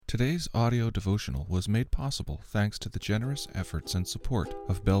Today's audio devotional was made possible thanks to the generous efforts and support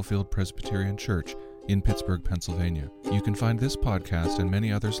of Bellefield Presbyterian Church in Pittsburgh, Pennsylvania. You can find this podcast and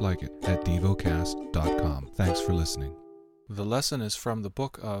many others like it at Devocast.com. Thanks for listening. The lesson is from the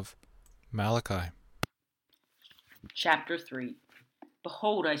book of Malachi. Chapter 3.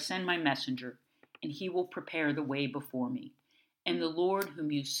 Behold, I send my messenger, and he will prepare the way before me. And the Lord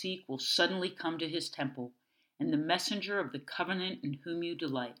whom you seek will suddenly come to his temple, and the messenger of the covenant in whom you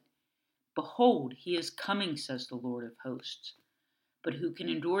delight. Behold, he is coming, says the Lord of hosts. But who can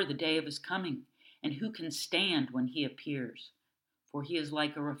endure the day of his coming, and who can stand when he appears? For he is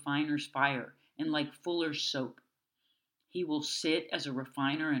like a refiner's fire, and like fuller's soap. He will sit as a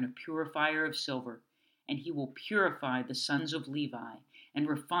refiner and a purifier of silver, and he will purify the sons of Levi, and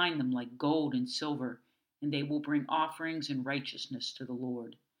refine them like gold and silver, and they will bring offerings in righteousness to the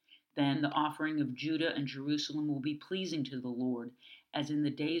Lord. Then the offering of Judah and Jerusalem will be pleasing to the Lord, as in the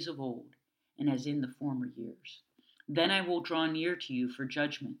days of old, and as in the former years. Then I will draw near to you for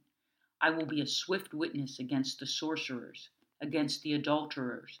judgment. I will be a swift witness against the sorcerers, against the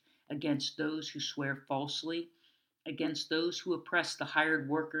adulterers, against those who swear falsely, against those who oppress the hired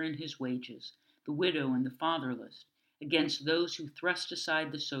worker in his wages, the widow and the fatherless, against those who thrust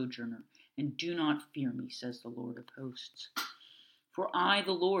aside the sojourner, and do not fear me, says the Lord of hosts. For I,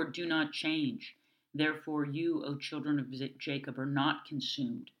 the Lord, do not change. Therefore you, O children of Jacob, are not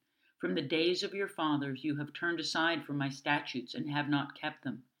consumed. From the days of your fathers you have turned aside from my statutes and have not kept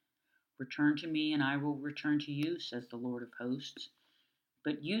them. Return to me, and I will return to you, says the Lord of hosts.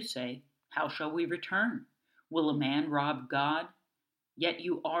 But you say, how shall we return? Will a man rob God? Yet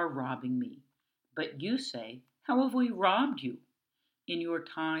you are robbing me. But you say, how have we robbed you? In your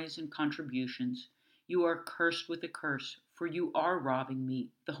tithes and contributions you are cursed with a curse, for you are robbing me,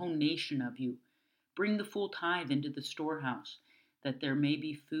 the whole nation of you. Bring the full tithe into the storehouse, that there may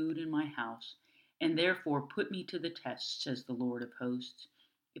be food in my house, and therefore put me to the test, says the Lord of hosts.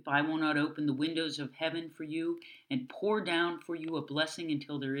 If I will not open the windows of heaven for you, and pour down for you a blessing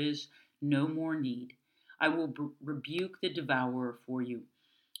until there is no more need, I will rebuke the devourer for you,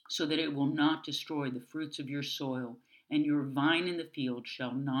 so that it will not destroy the fruits of your soil, and your vine in the field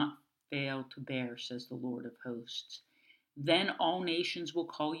shall not fail to bear, says the Lord of hosts. Then all nations will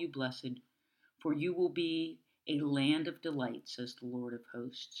call you blessed, for you will be a land of delight, says the Lord of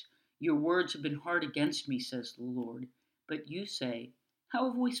hosts. Your words have been hard against me, says the Lord. But you say, how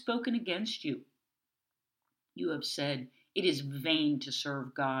have we spoken against you? You have said, it is vain to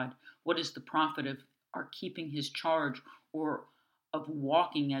serve God. What is the profit of our keeping his charge, or of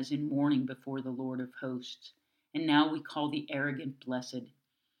walking as in mourning before the Lord of hosts? And now we call the arrogant blessed.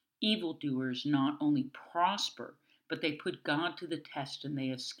 Evildoers not only prosper, but they put God to the test and they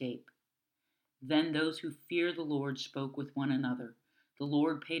escape. Then those who fear the Lord spoke with one another. The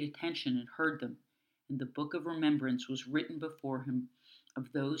Lord paid attention and heard them, and the book of remembrance was written before him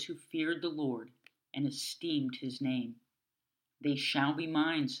of those who feared the Lord and esteemed his name. They shall be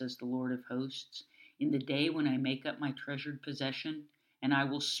mine, says the Lord of hosts, in the day when I make up my treasured possession, and I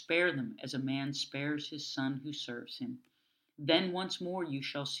will spare them as a man spares his son who serves him. Then once more you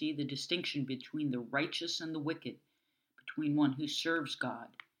shall see the distinction between the righteous and the wicked, between one who serves God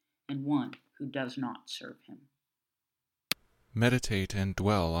and one who does not serve him. Meditate and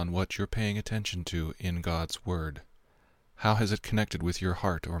dwell on what you're paying attention to in God's Word. How has it connected with your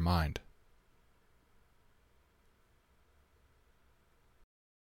heart or mind?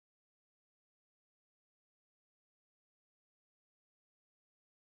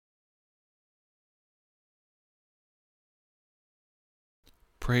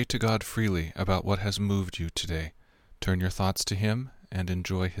 Pray to God freely about what has moved you today. Turn your thoughts to Him and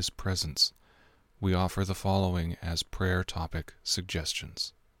enjoy His presence. We offer the following as prayer topic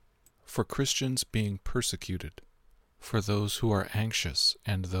suggestions. For Christians being persecuted. For those who are anxious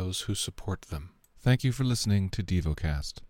and those who support them. Thank you for listening to Devocast.